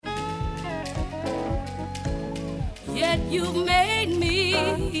Yet you've made me,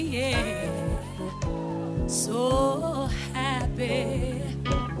 yeah, so happy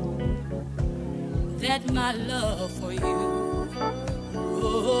that my love for you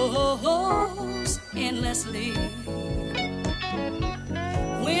grows endlessly.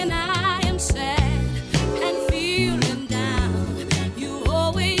 When I am sad and feeling down, you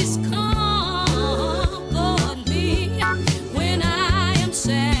always comfort me. When I am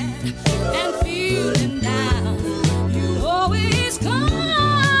sad and feeling down, you always comfort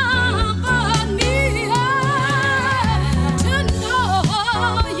me. To know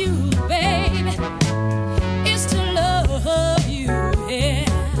you, baby, is to love you, yeah.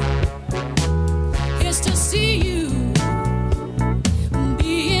 Is to see you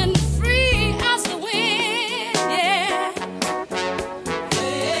being free as the wind, yeah.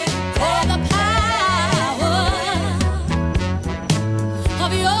 For the power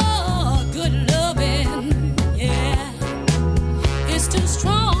of your good loving, yeah, is too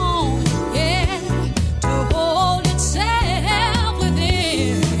strong, yeah, to hold itself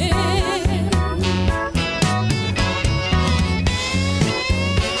within.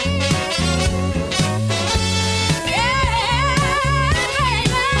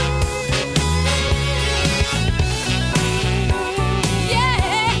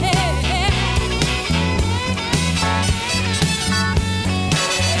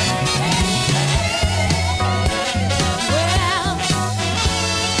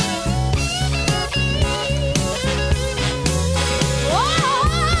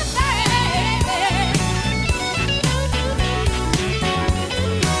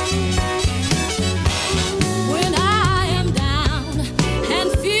 When I am down and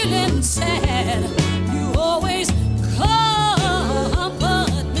feeling sad, you always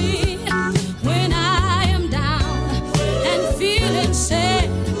comfort me. When I am down and feeling sad,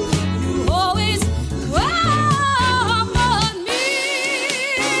 you always comfort me.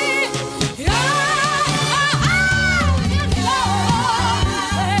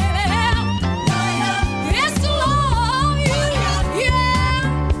 It's to love you, yeah.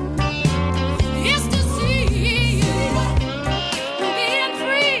 It's to see you being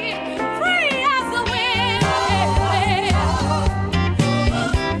free, free as the wind.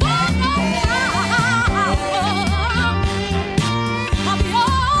 Of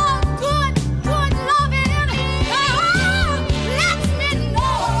your good, good loving, lets me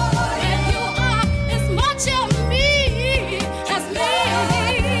know that you are as much of me as me,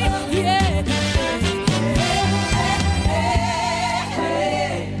 yeah.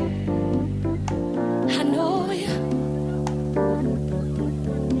 I know you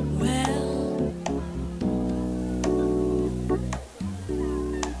well.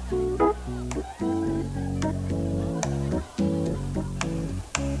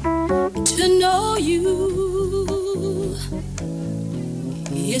 To know you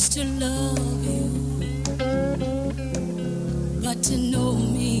is to love you, but to know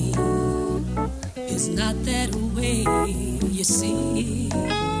me is not that way, you see.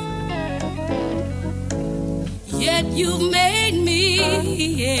 Yet you've made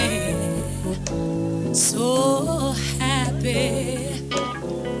me, yeah, so happy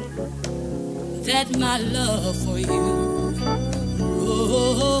that my love for you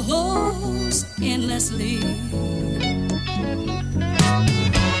grows endlessly.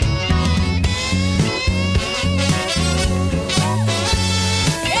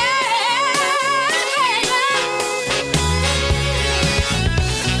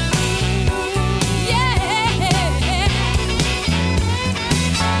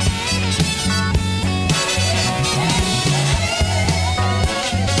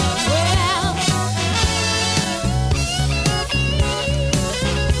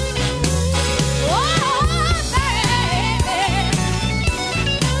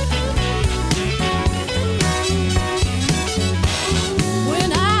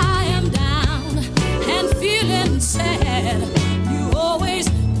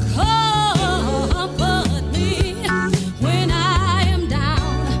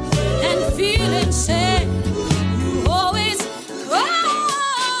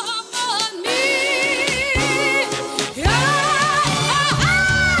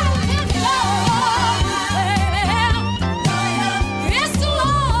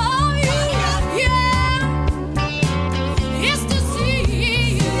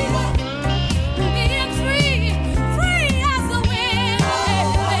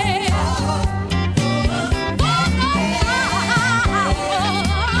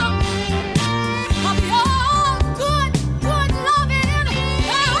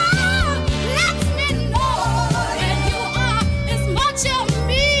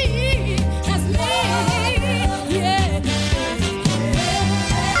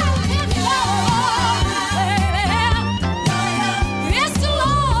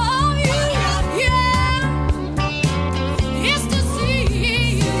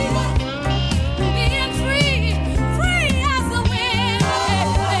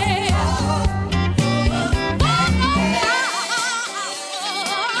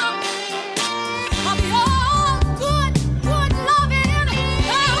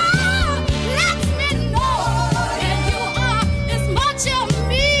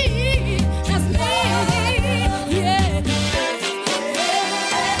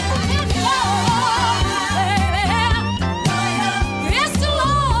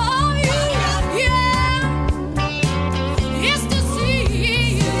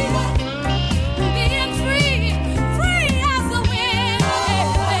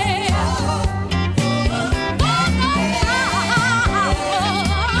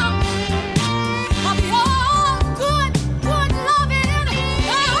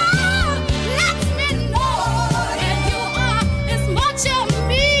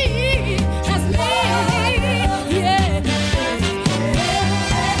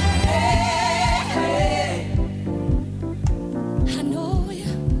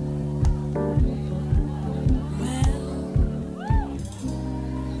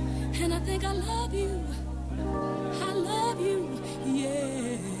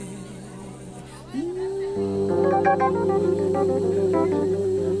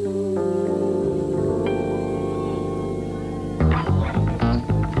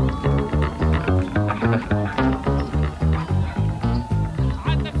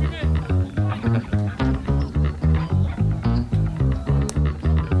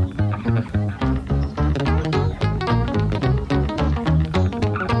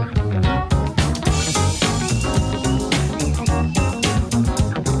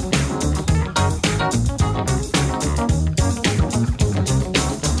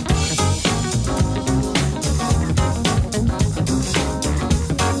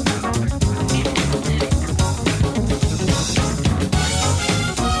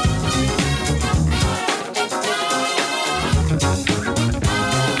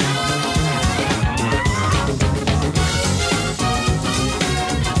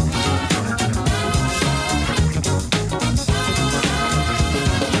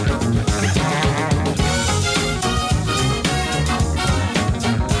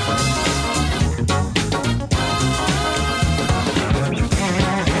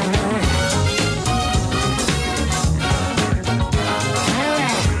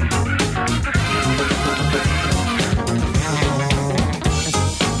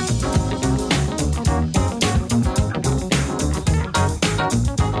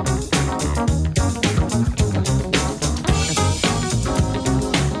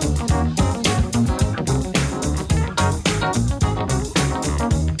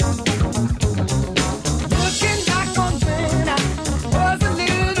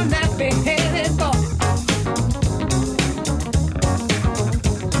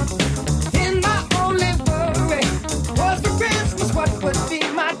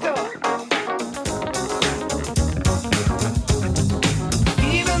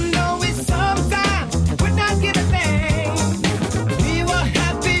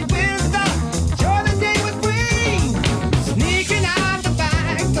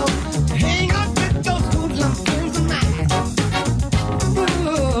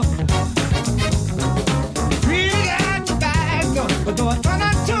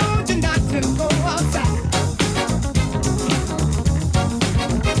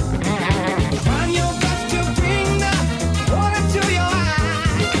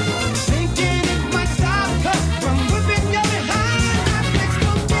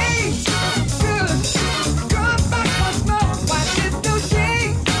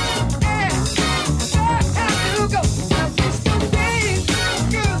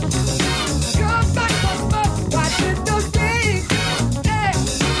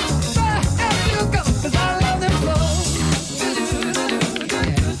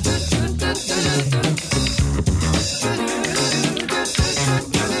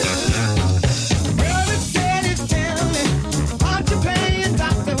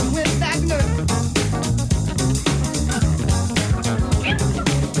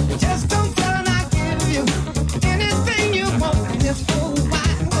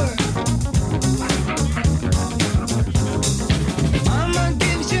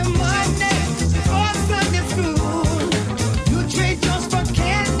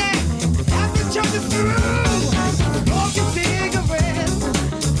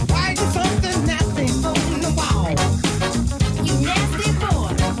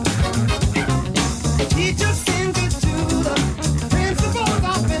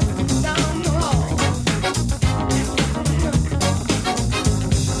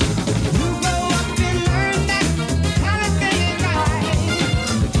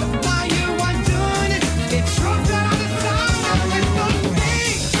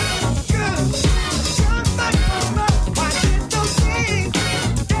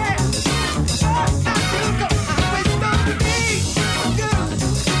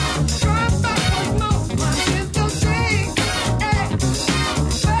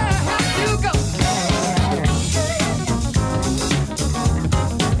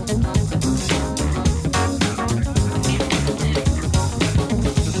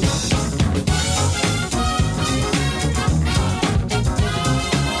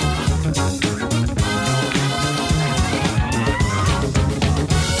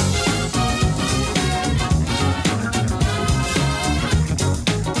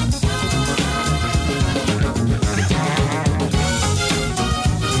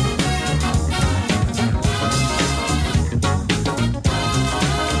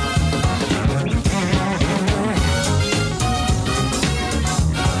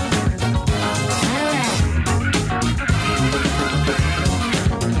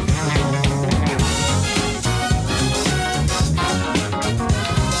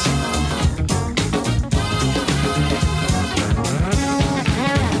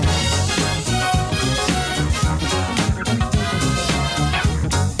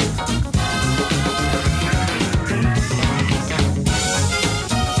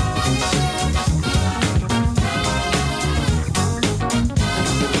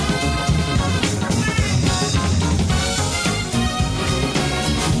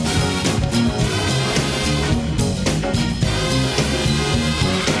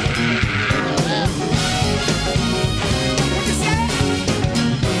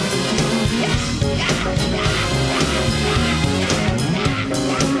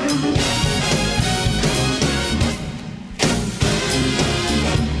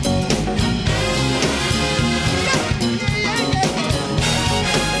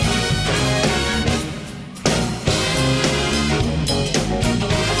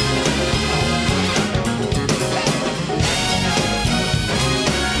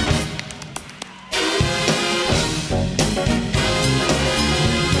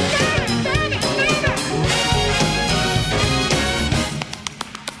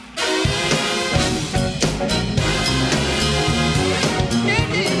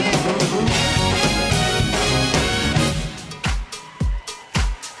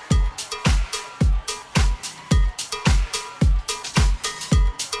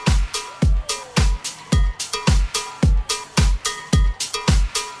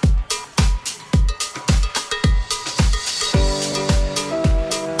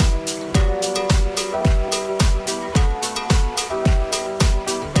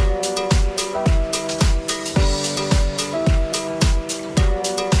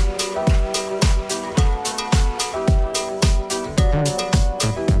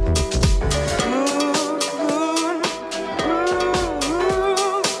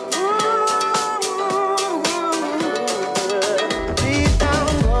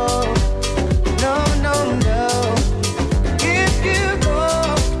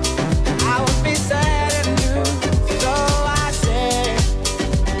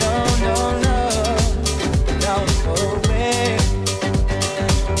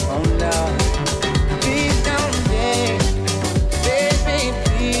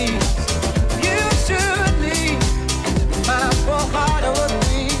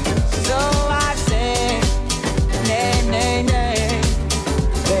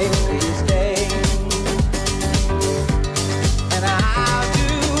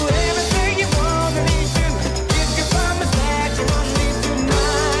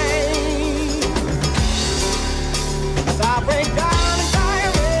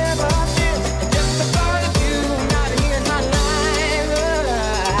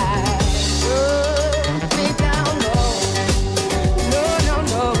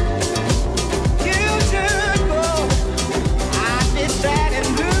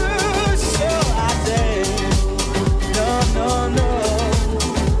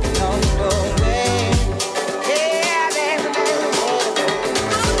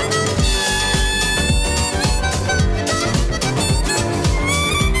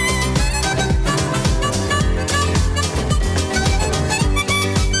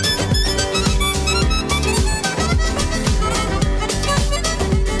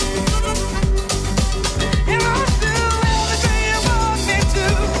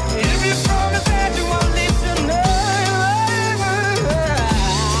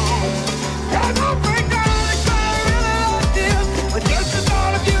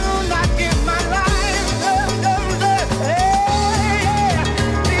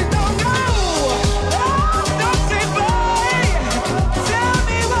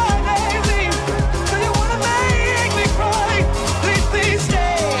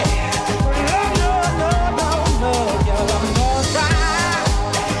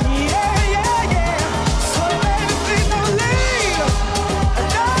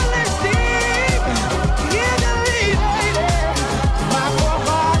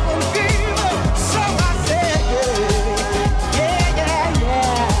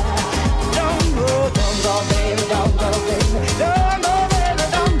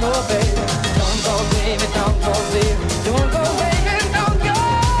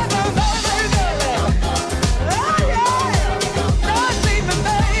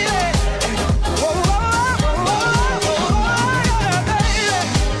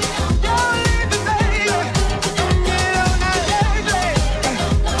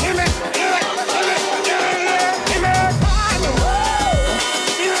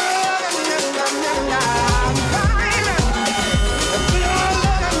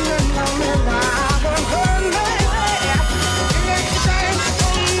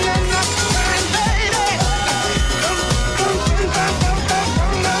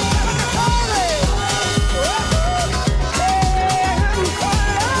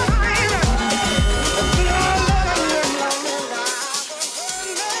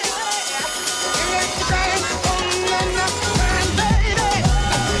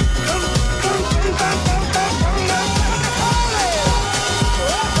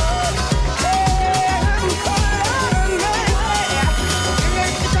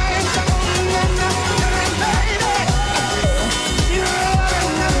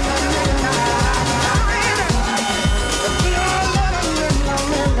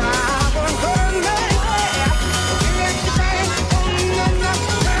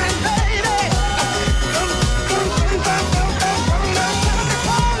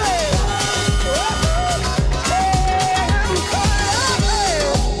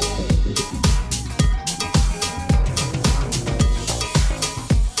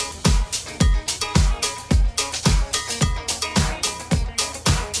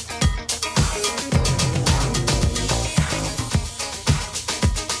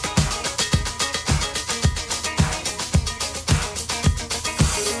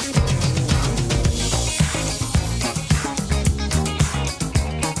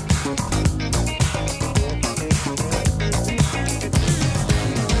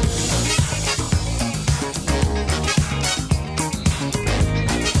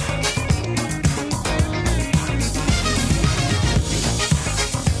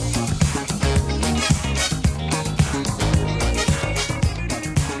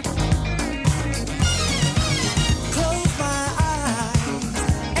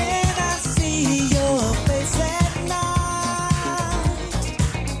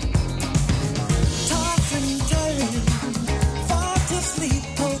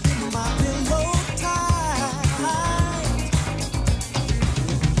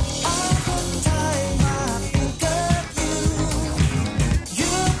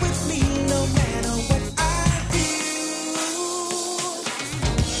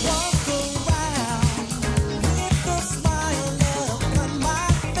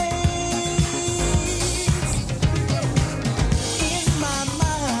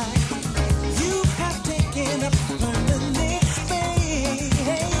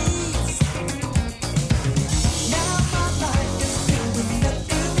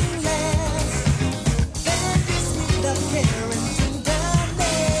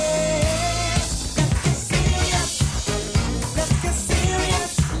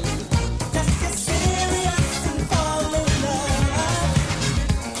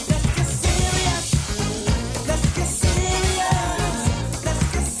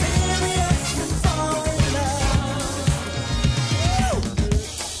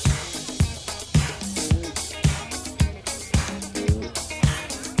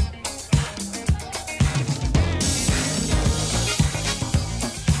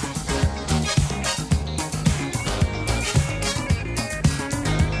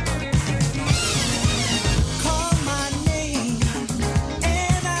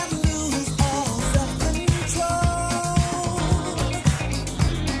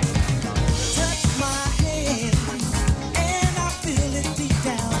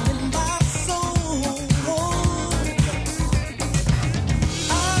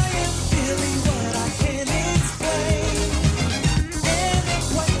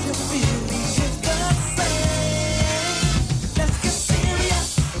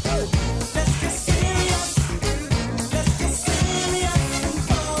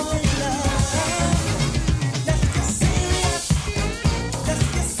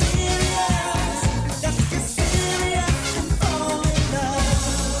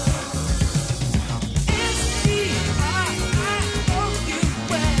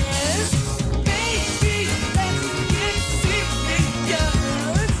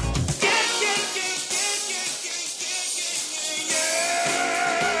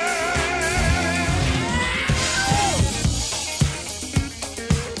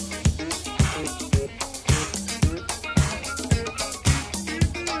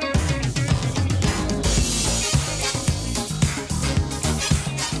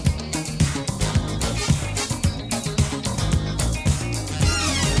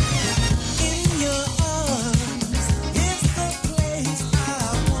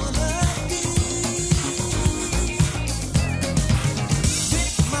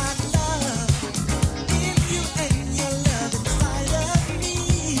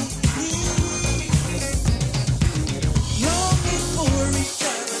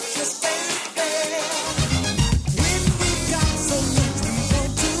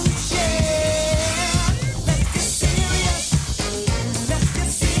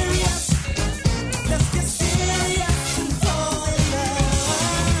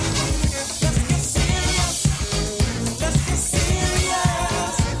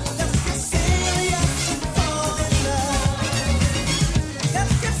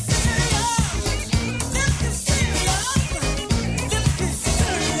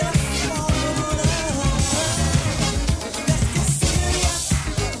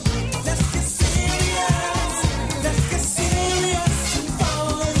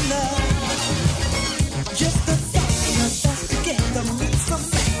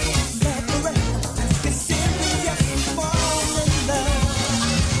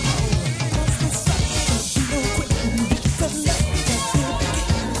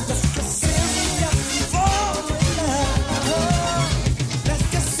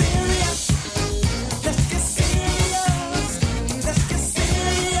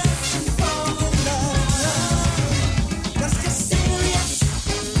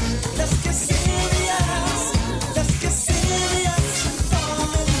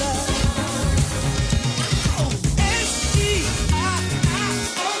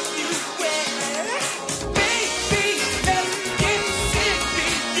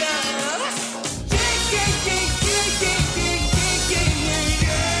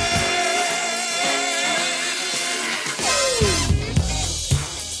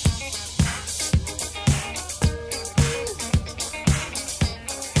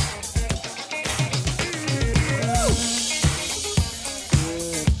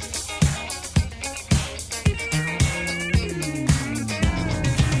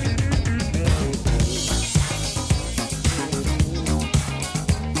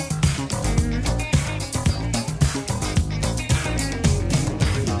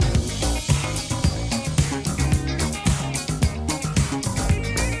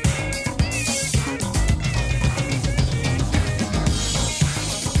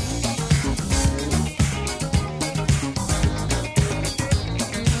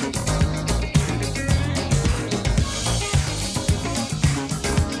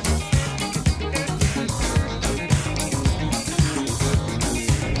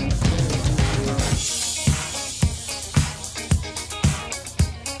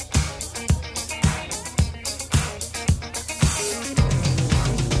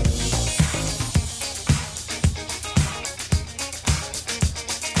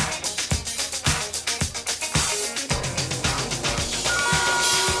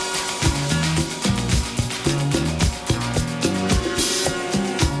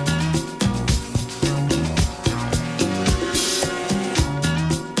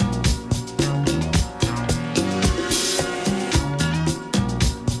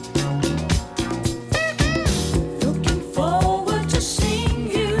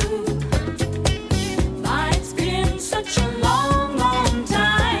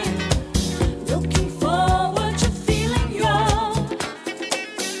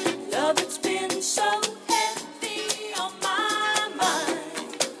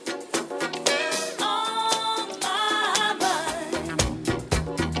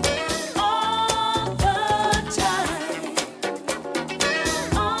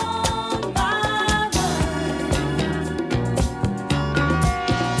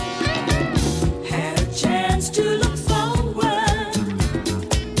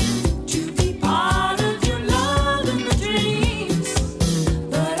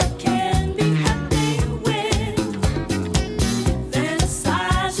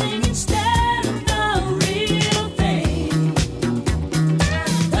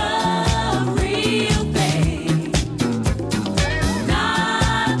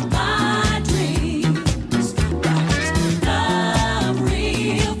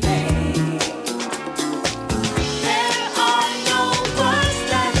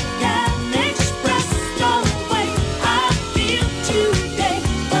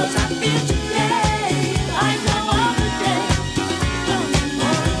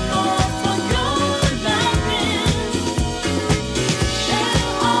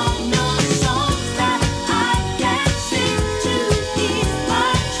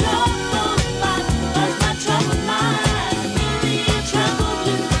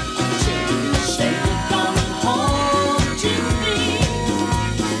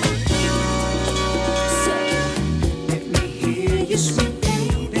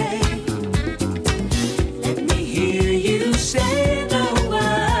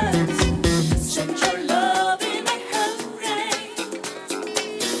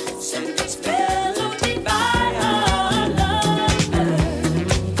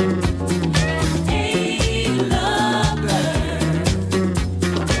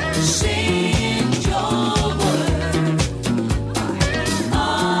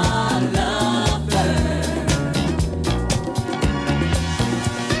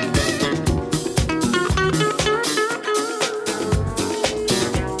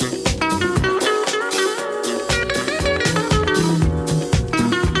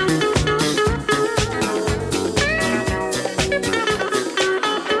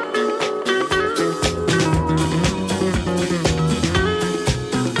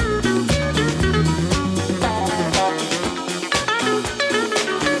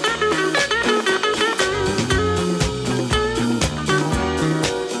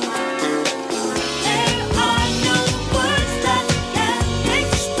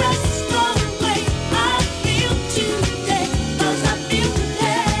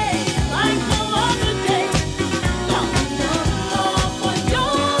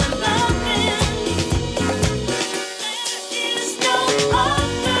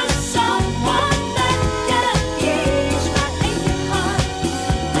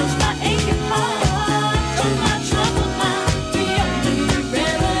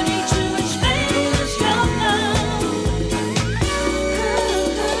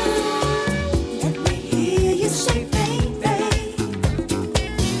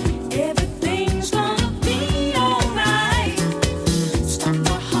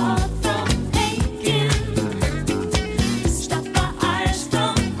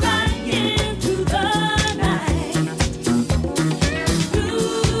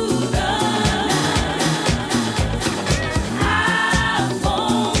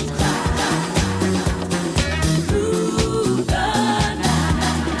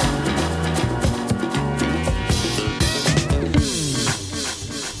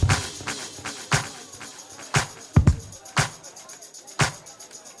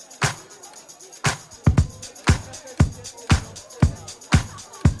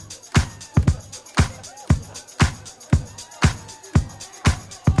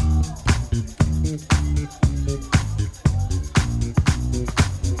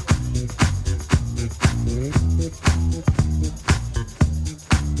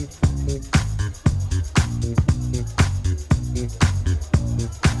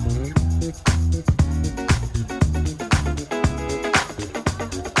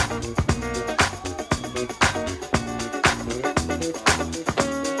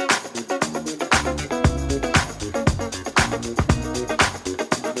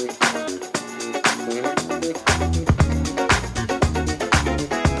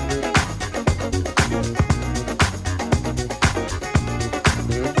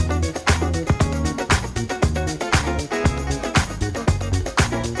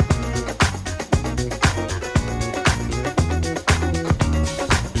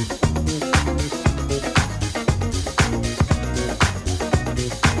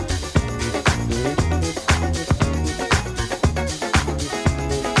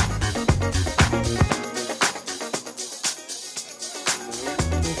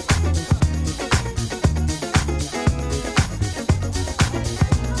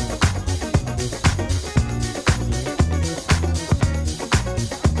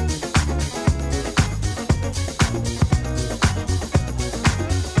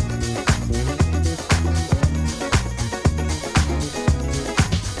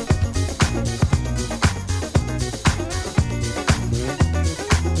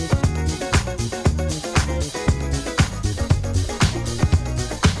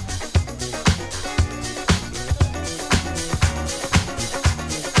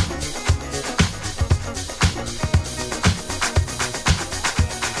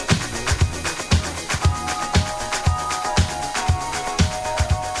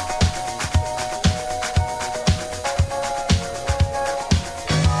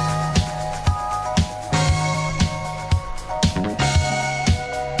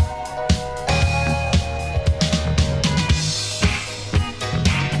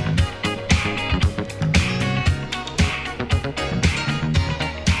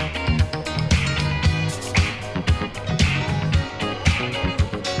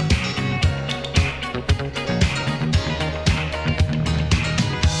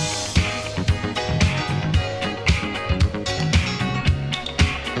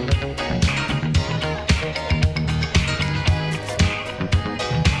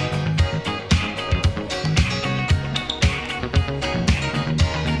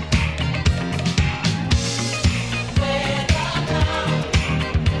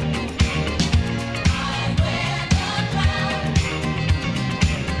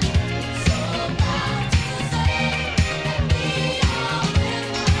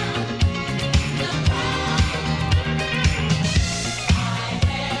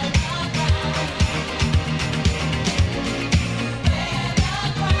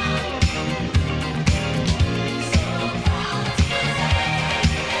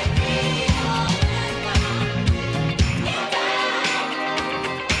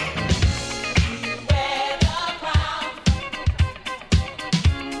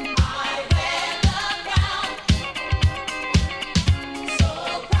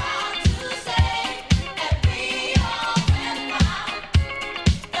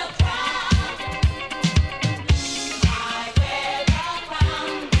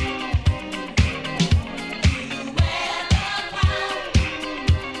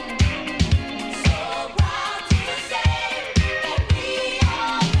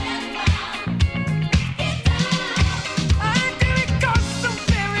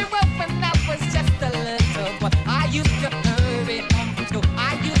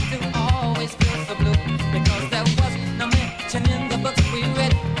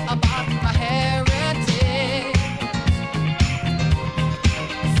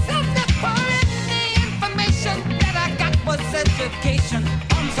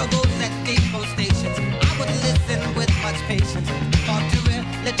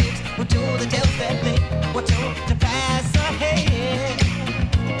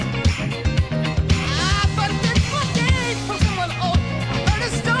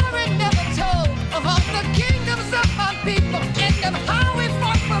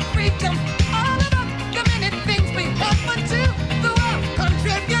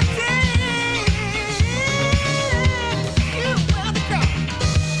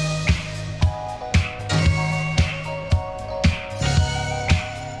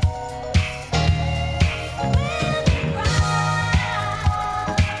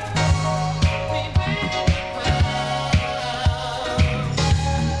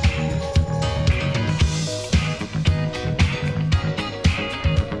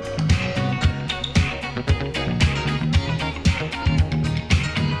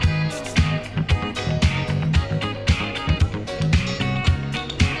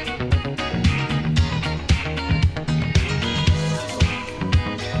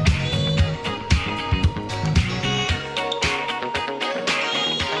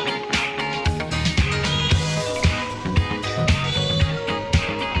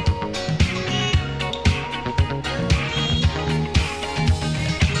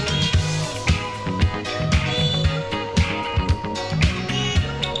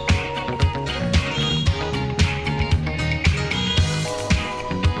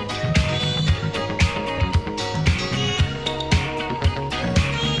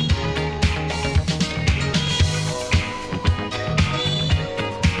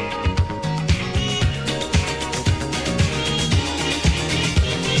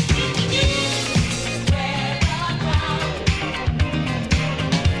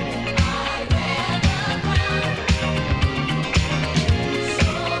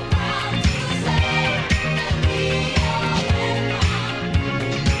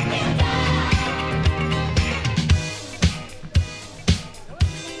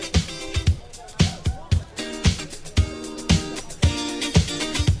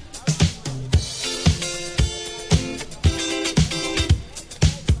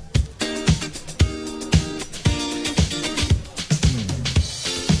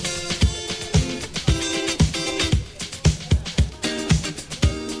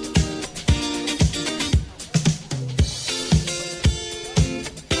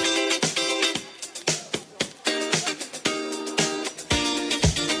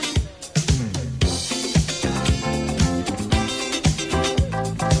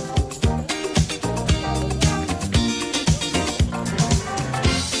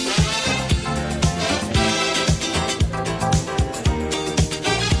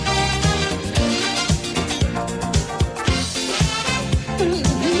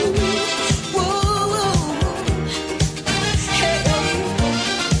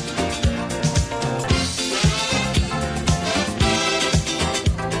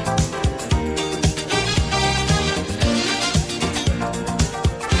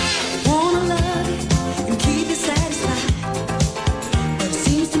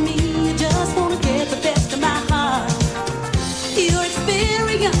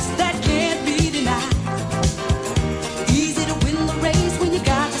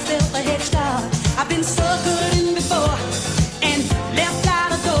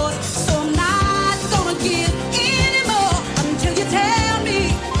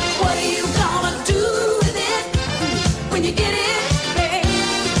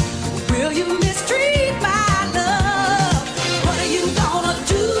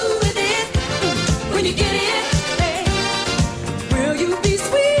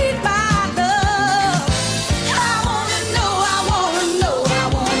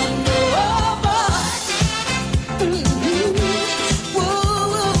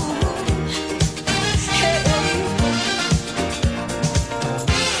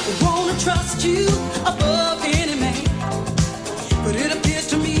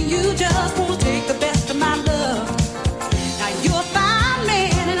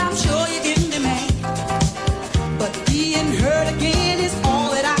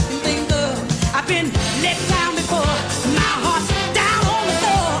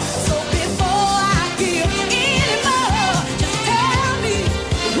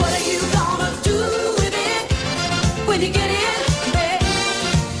 When you get in bed,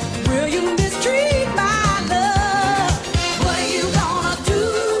 will you mistreat my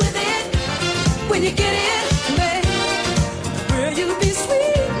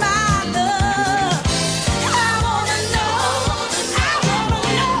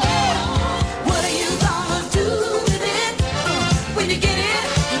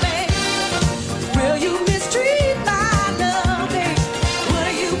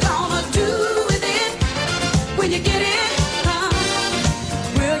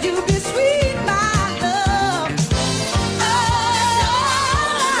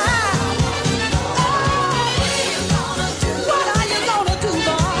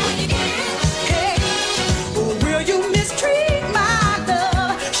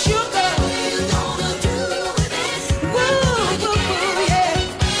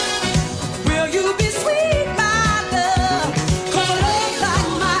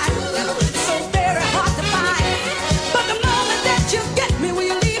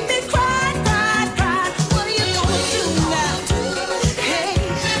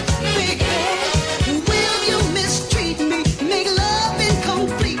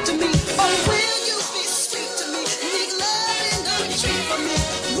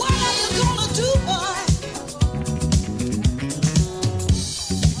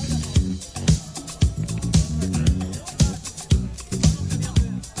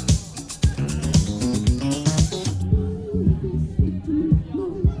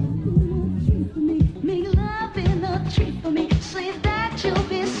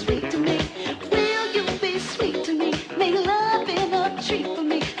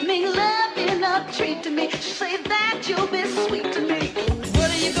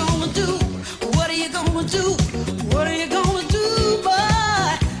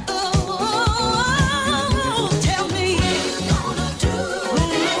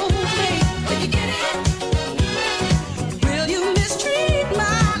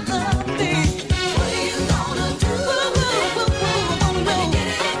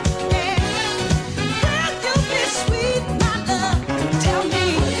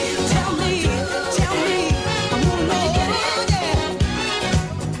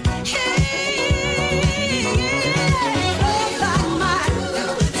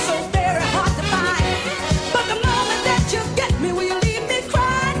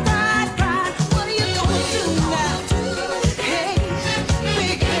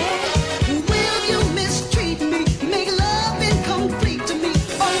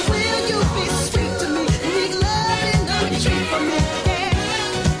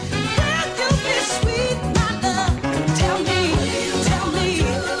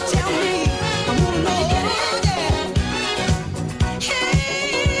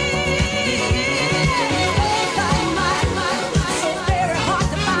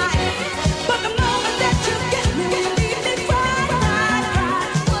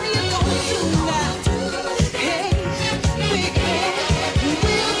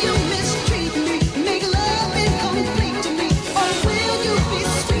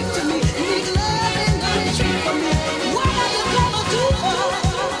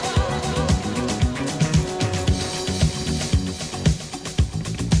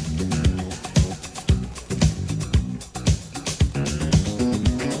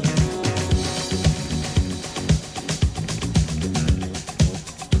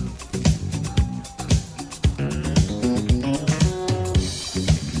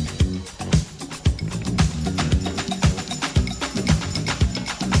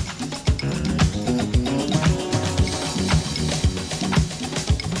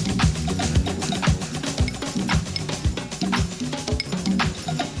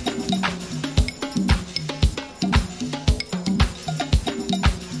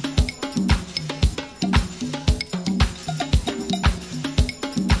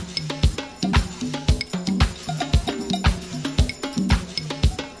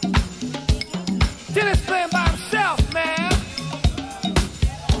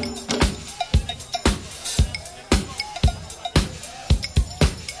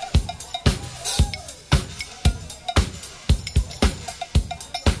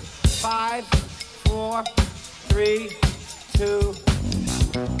 4, 3, 2.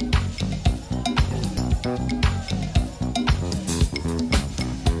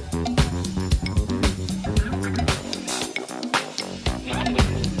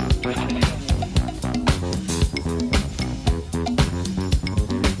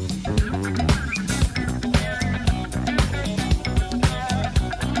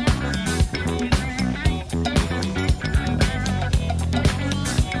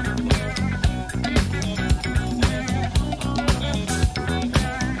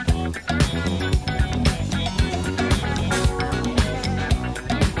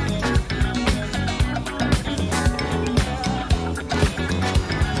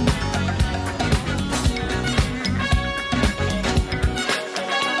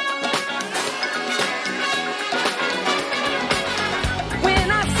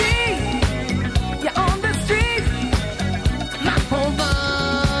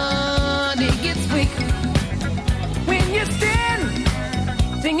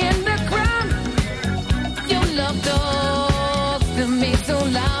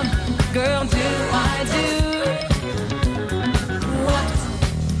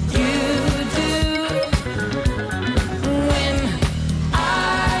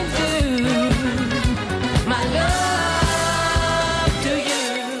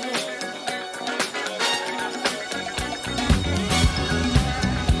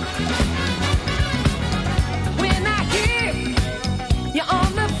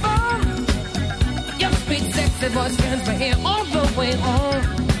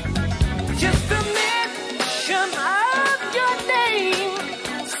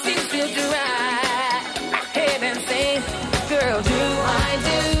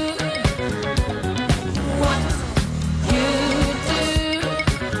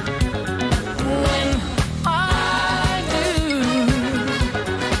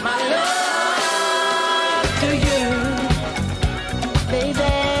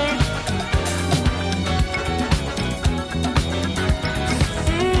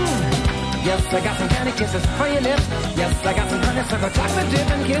 I got some candy kisses for your lips. Yes, I got some honeysuckle chocolate dip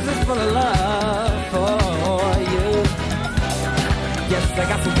and kisses full of love for you. Yes, I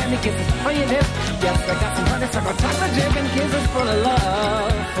got some candy kisses for your lips. Yes, I got some honeysuckle chocolate dip and kisses full of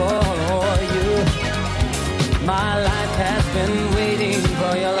love for you. My life has been waiting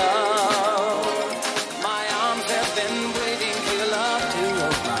for your love. My arms have been waiting for your love to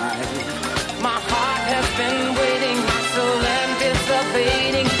arrive. My heart has been waiting, my soul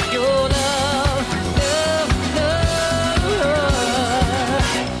anticipating your love.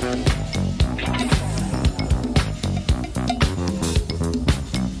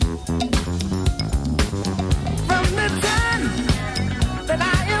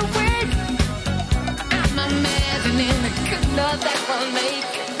 That will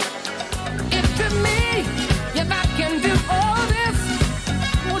make it to me. If I can do all this,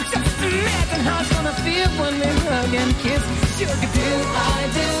 well, just imagine how it's gonna feel when we hug and kiss. Sugar, do I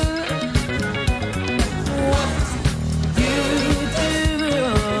do what you do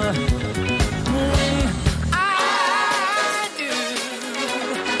when I do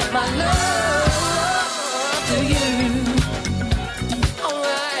my love to you?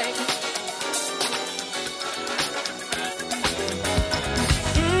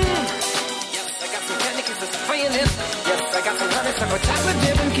 Some chocolate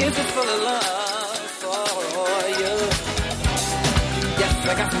dip and kisses full of love for you. Yes,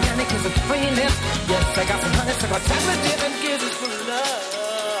 I got some candy kisses for your lips. Yes, I got some honeysuckle chocolate dip and kisses full of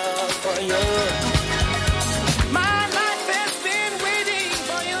love for you. My life has been waiting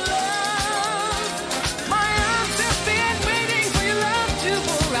for your love. My arms have been waiting for your love to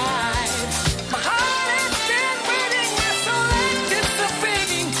arrive. My heart has been waiting, my soul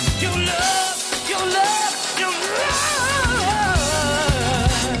anticipating your love, your love, your love.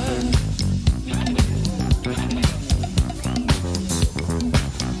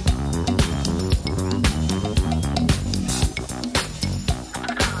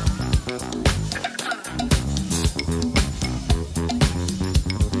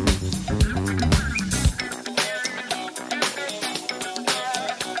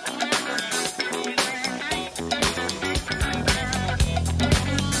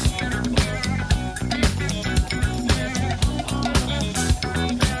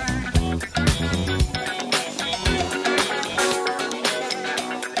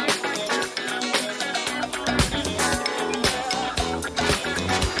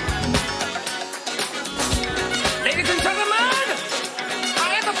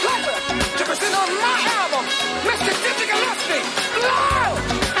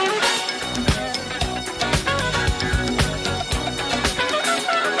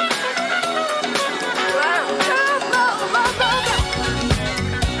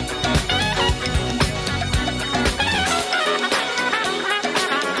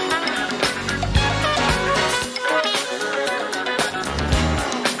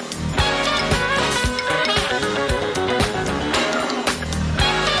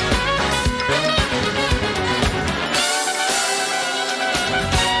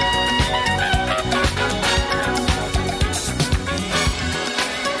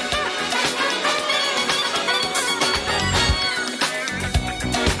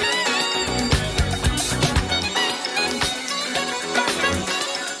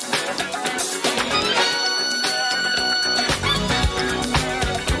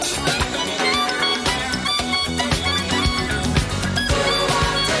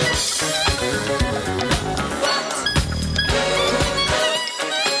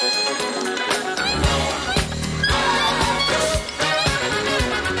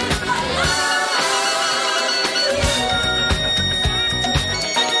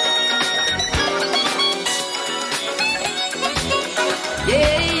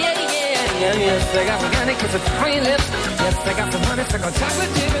 Yes, I got some candy kisses for your lips. Yes, I got some honeysuckle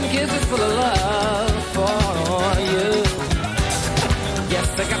chocolate chip and kisses full of love for you. Yes,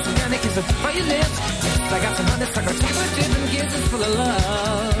 I got some candy kisses for your lips. Yes, I got some honeysuckle chocolate chip and kisses full of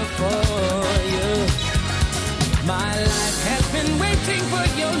love for you. My life has been waiting for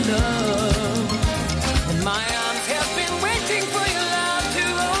your love, and my arms have been waiting for your love to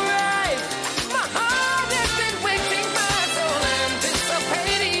arrive. My heart has been waiting, my soul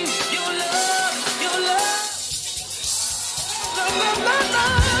anticipating your love, your love, love, love, love,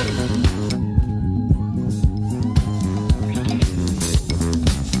 love.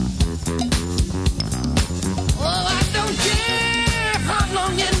 Oh, I don't care how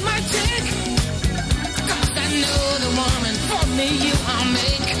long it might take, 'cause I know the woman for me you I'll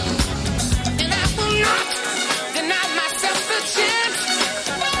make. And I will not deny myself the chance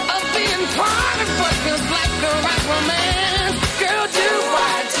of being part of what feels like the right romance. Girl, do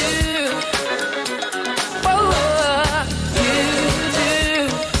I do? Oh, you do.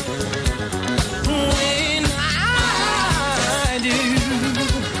 When I do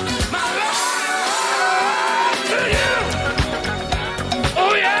my love to you.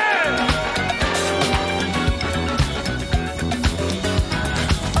 Oh, yeah.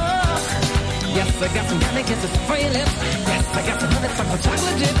 Yes, I got some candy kisses for your lips. Yes, I got some honeysuckle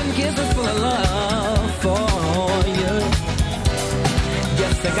chocolate chip and kisses full of love for you.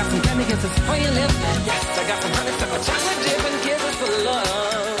 Yes, I got some candy kisses for your lips. Yes, I got some honeysuckle chocolate chip and kisses full of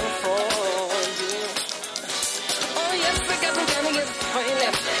love for you. Oh, yes, I got some candy kisses for your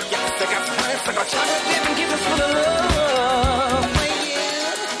lips. Yes, I got some honeysuckle chocolate chip and kisses full of love for you.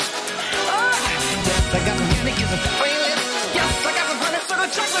 Oh, yes, I got some candy kisses for your lips. Yes, I got some honeysuckle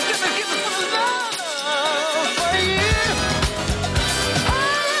chocolate chip and kisses full of love for you. Oh,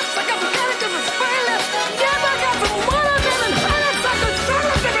 yes, I got some candy kisses for your lips. Yes, I got some watermelon honeysuckle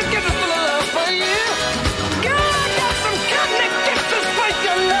chocolate chip and kisses full of love for you. Girl, I got some candy kisses for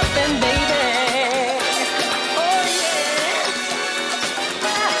your loving, baby. Oh, yeah.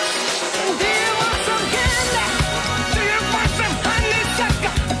 Do you want some candy? Do you want some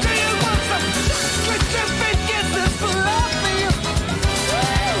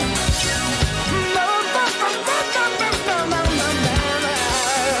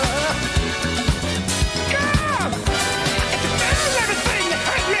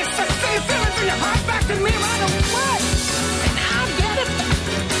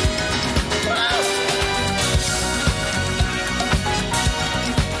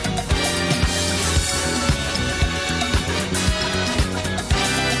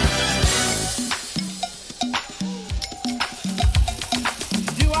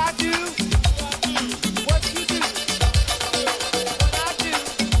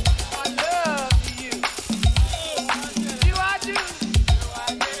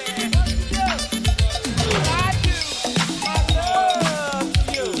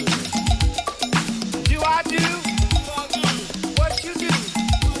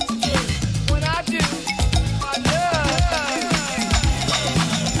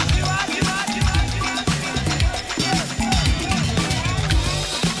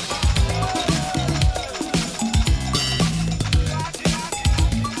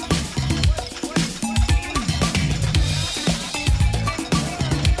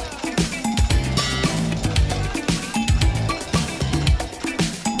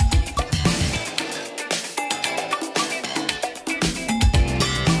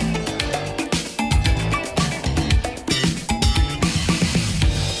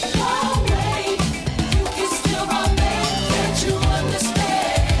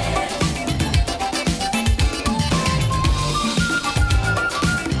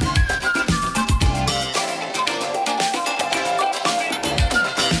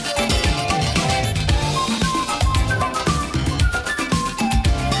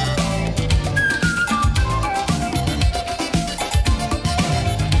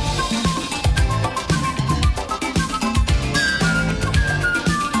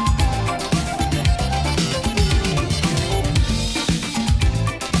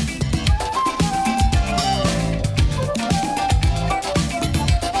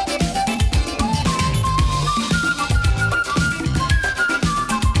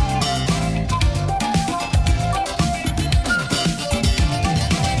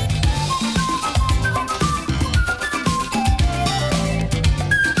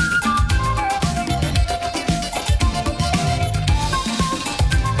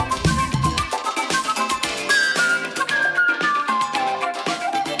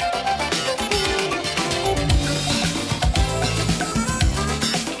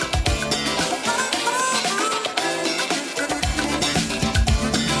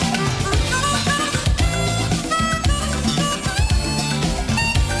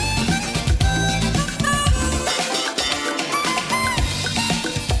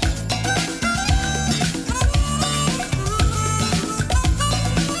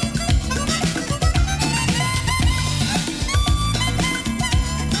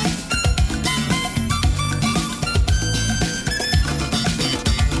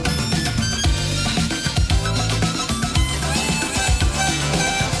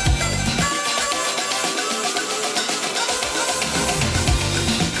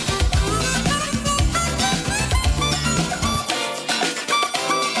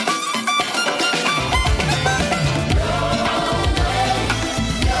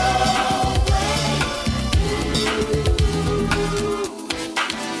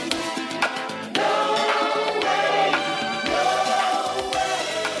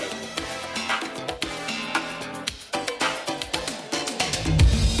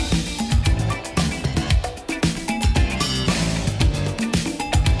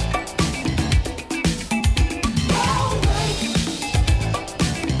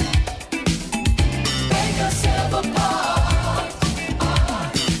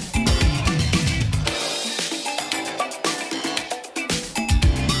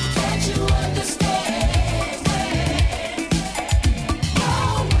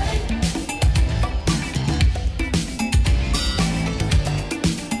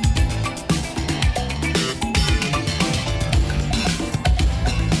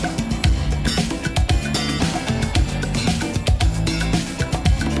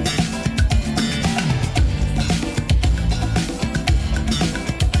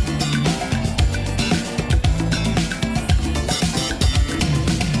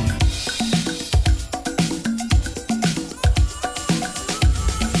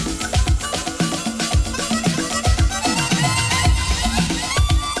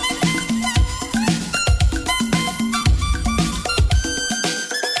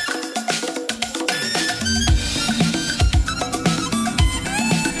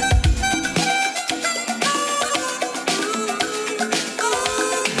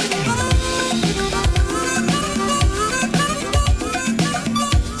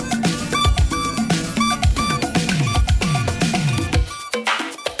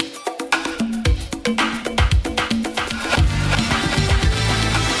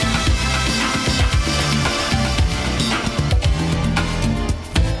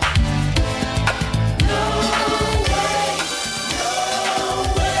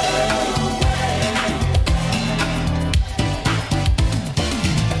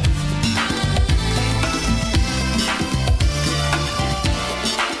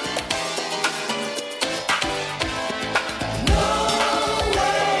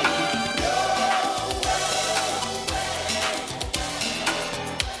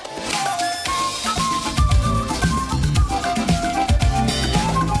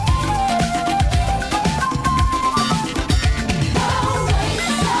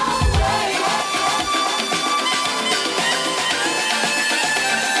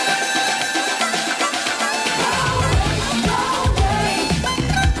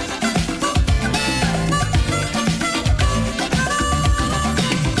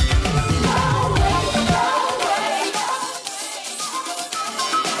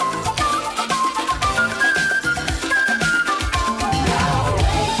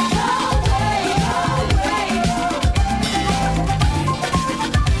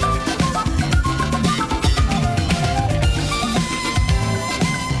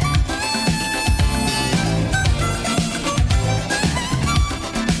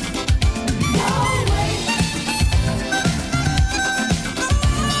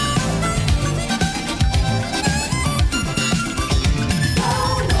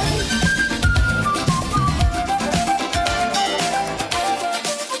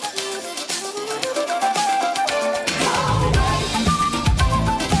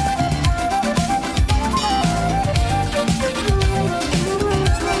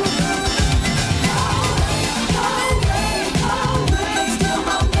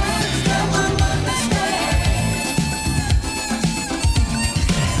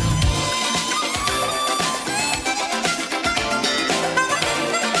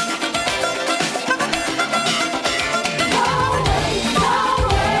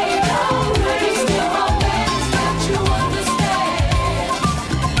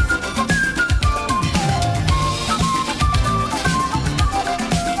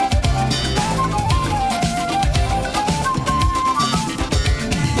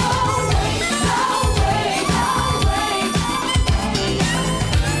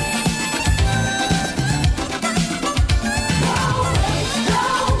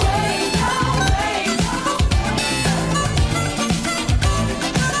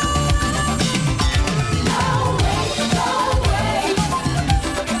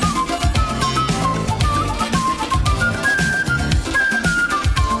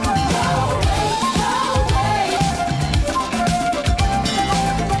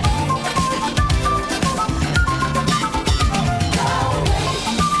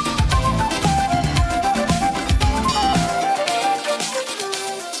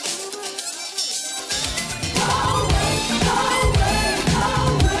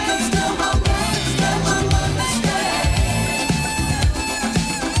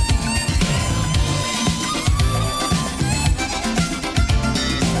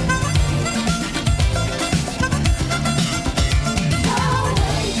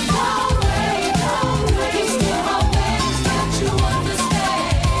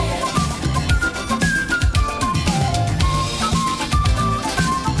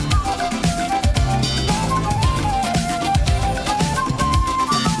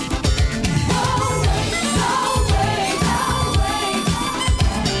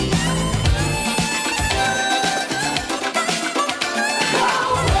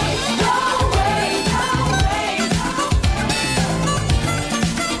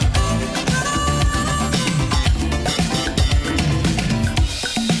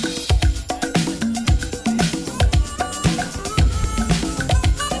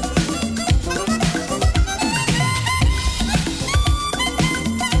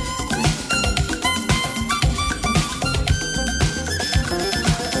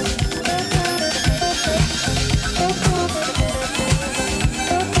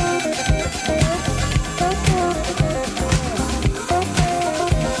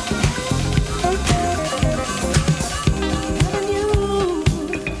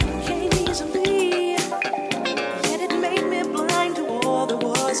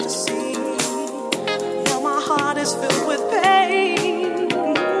is filled with pain.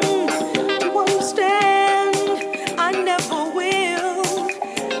 You understand, I never will.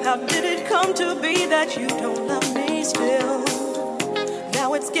 How did it come to be that you don't love me still?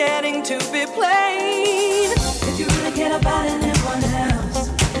 Now it's getting to be plain. If you really cared about anyone else,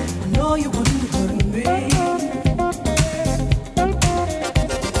 I know you wouldn't hurt me.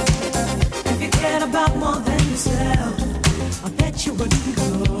 If you cared about more than yourself, I bet you wouldn't go.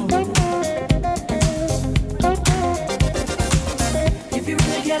 If you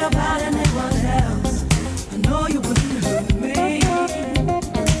really cared about anyone else, I know you wouldn't hurt me.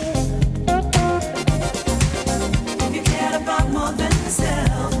 If you cared about more than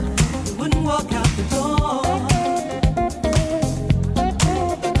yourself, you wouldn't walk out the door.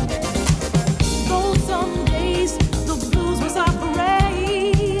 Though some days the blues was our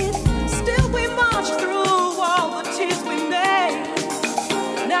parade, still we marched through all the tears we made.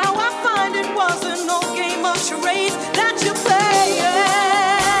 Now I find it wasn't no game of charades that you played.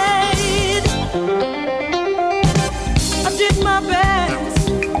 I did my best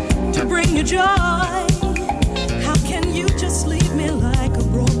to bring you joy. How can you just leave me like a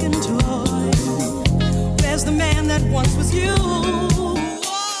broken toy? Where's the man that once was you?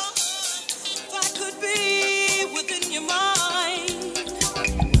 If I could be within your mind,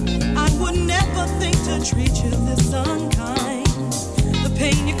 I would never think to treat you this unkind. The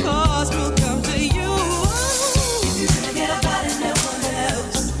pain you caused will come to you. If you forget about anyone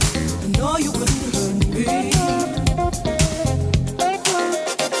else, I know you wouldn't hurt me.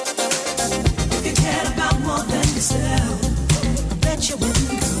 If you cared about more than yourself, I bet you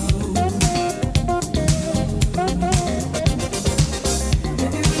wouldn't